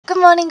Good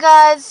morning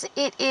guys,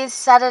 it is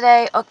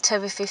Saturday,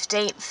 October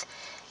 15th.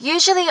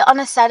 Usually on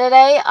a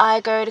Saturday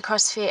I go to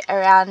CrossFit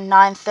around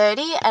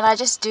 9:30 and I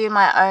just do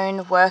my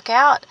own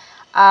workout.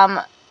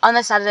 On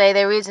the Saturday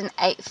there is an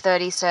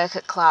 8:30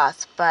 circuit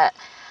class, but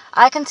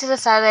I consider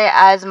Saturday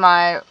as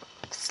my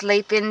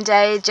sleep-in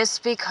day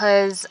just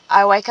because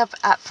I wake up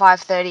at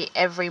 5:30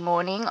 every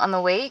morning on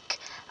the week.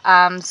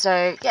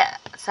 So yeah,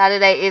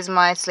 Saturday is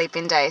my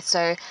sleep-in day.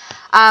 So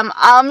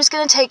I'm just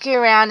going to take you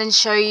around and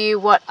show you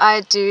what I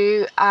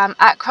do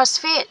at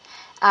CrossFit.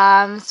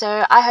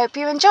 So I hope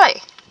you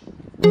enjoy.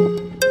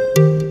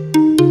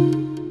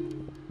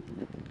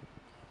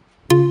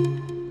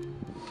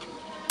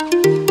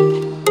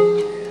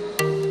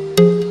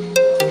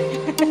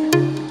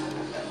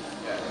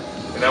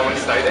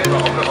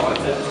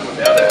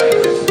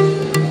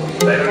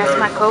 That's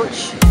my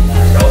coach.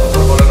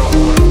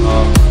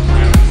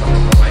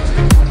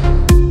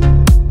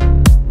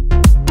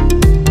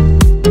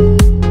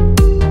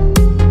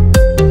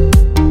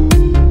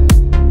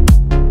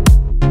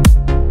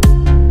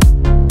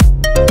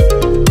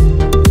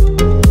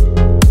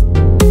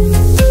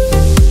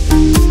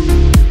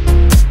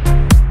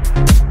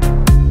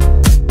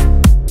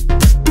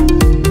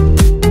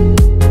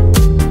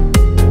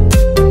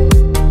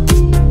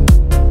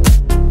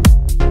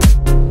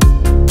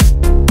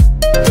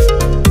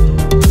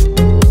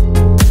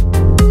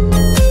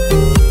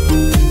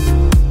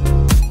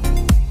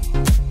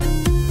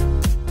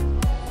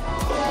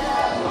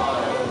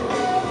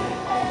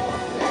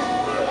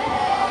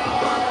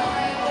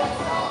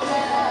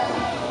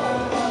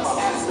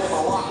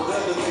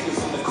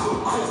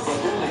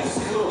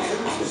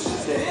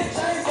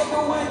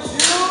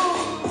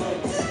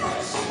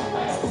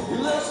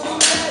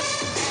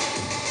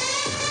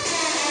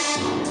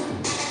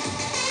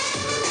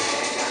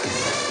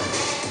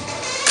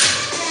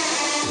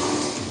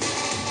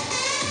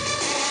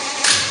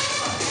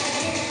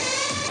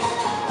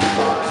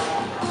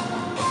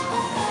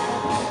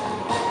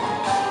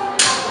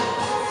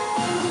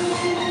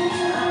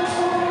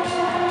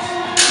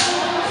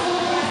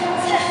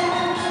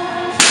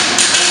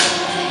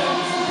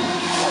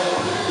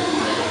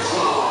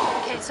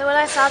 So what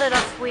I started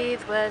off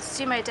with was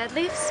Sumo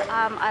deadlifts.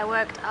 I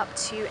worked up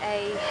to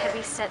a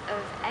heavy set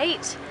of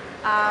 8.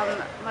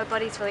 My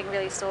body's feeling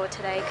really sore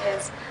today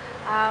because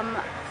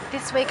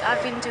this week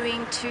I've been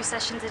doing 2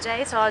 sessions a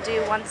day. So I'll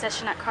do 1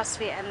 session at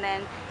CrossFit and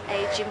then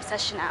a gym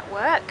session at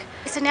work.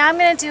 So now I'm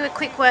going to do a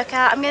quick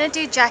workout. I'm going to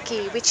do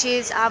Jackie, which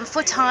is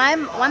for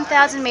time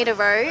 1,000 meter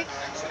row,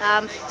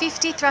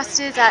 50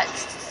 thrusters at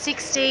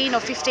 16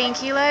 or 15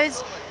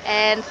 kilos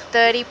and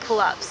 30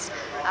 pull-ups.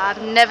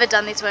 I've never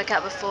done this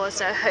workout before,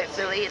 so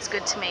hopefully it's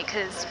good to me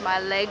because my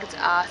legs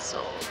are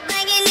sore.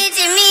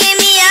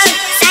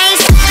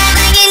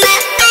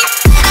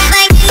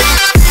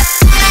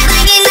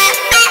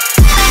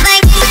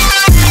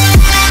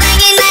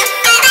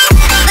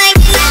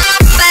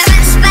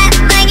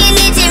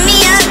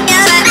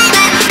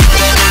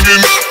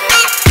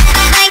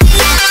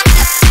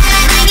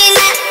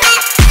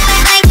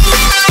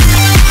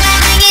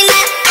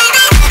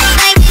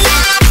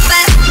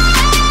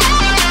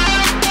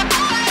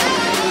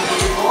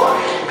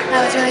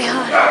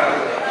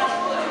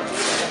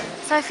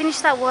 So I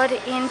finished that WOD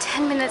in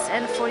 10 minutes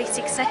and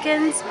 46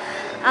 seconds.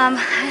 I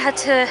had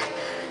to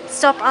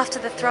stop after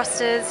the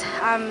thrusters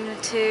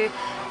to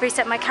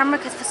reset my camera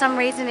because for some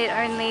reason it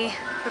only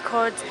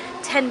records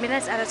 10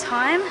 minutes at a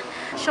time.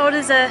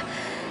 Shoulders are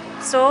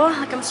sore,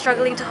 like I'm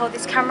struggling to hold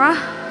this camera.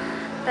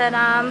 But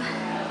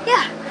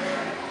yeah,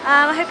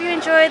 I hope you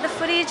enjoyed the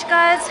footage,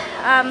 guys.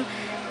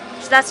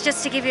 So that's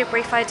just to give you a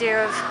brief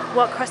idea of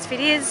what CrossFit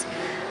is.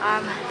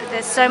 But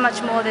there's so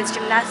much more. There's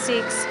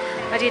gymnastics.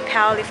 I did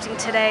powerlifting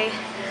today.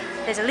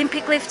 There's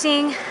Olympic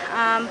lifting.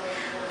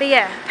 But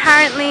yeah,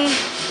 apparently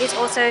it's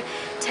also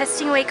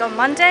testing week on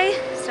Monday.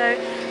 So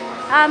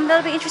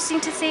that'll be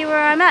interesting to see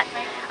where I'm at.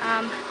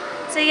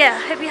 So yeah,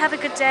 hope you have a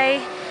good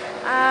day.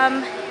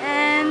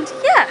 And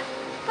yeah.